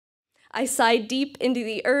I sigh deep into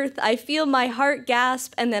the earth, I feel my heart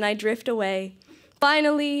gasp, and then I drift away.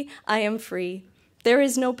 Finally, I am free. There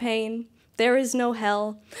is no pain, there is no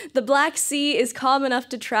hell. The Black Sea is calm enough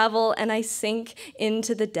to travel, and I sink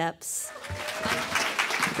into the depths.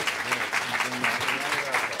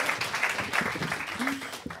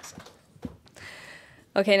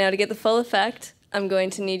 Okay, now to get the full effect, I'm going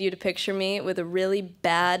to need you to picture me with a really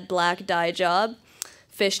bad black dye job,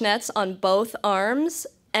 fishnets on both arms,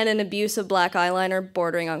 and an abusive black eyeliner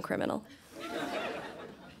bordering on criminal.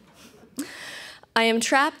 I am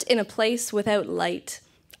trapped in a place without light.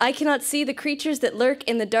 I cannot see the creatures that lurk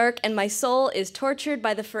in the dark, and my soul is tortured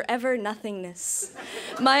by the forever nothingness.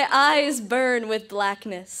 My eyes burn with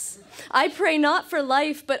blackness. I pray not for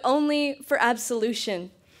life, but only for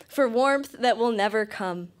absolution, for warmth that will never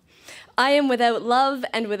come. I am without love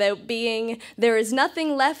and without being. There is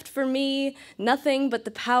nothing left for me, nothing but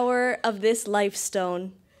the power of this life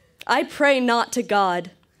stone. I pray not to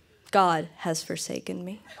God. God has forsaken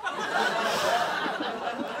me.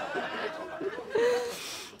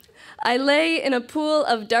 I lay in a pool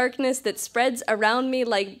of darkness that spreads around me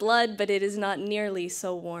like blood, but it is not nearly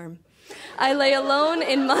so warm. I lay alone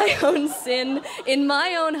in my own sin, in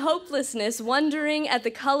my own hopelessness, wondering at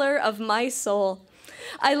the color of my soul.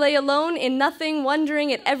 I lay alone in nothing,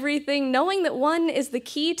 wondering at everything, knowing that one is the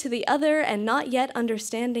key to the other and not yet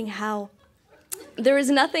understanding how. There is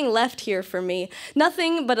nothing left here for me,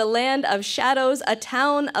 nothing but a land of shadows, a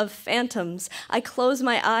town of phantoms. I close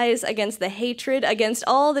my eyes against the hatred, against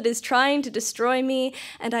all that is trying to destroy me,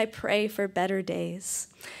 and I pray for better days.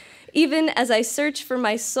 Even as I search for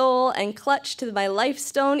my soul and clutch to my life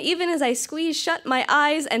stone, even as I squeeze shut my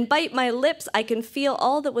eyes and bite my lips, I can feel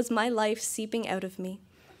all that was my life seeping out of me.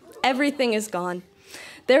 Everything is gone.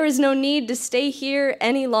 There is no need to stay here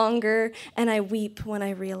any longer, and I weep when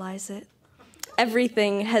I realize it.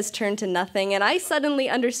 Everything has turned to nothing, and I suddenly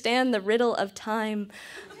understand the riddle of time.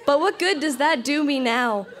 But what good does that do me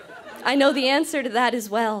now? I know the answer to that as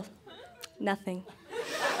well. Nothing.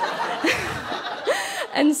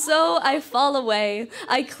 And so I fall away.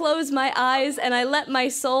 I close my eyes and I let my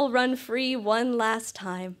soul run free one last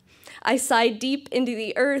time. I sigh deep into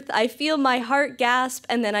the earth. I feel my heart gasp,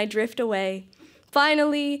 and then I drift away.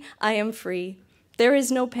 Finally, I am free. There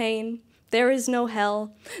is no pain. There is no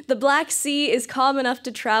hell. The Black Sea is calm enough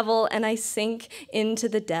to travel, and I sink into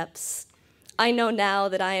the depths. I know now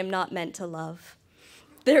that I am not meant to love.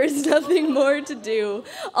 There is nothing more to do.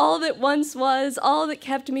 All that once was, all that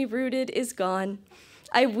kept me rooted is gone.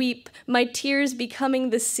 I weep, my tears becoming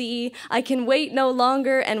the sea. I can wait no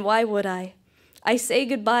longer, and why would I? I say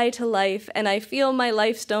goodbye to life, and I feel my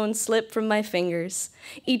life stone slip from my fingers.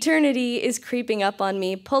 Eternity is creeping up on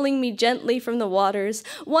me, pulling me gently from the waters.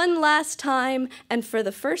 One last time, and for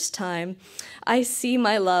the first time, I see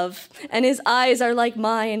my love, and his eyes are like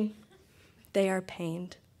mine. They are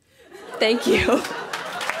pained. Thank you.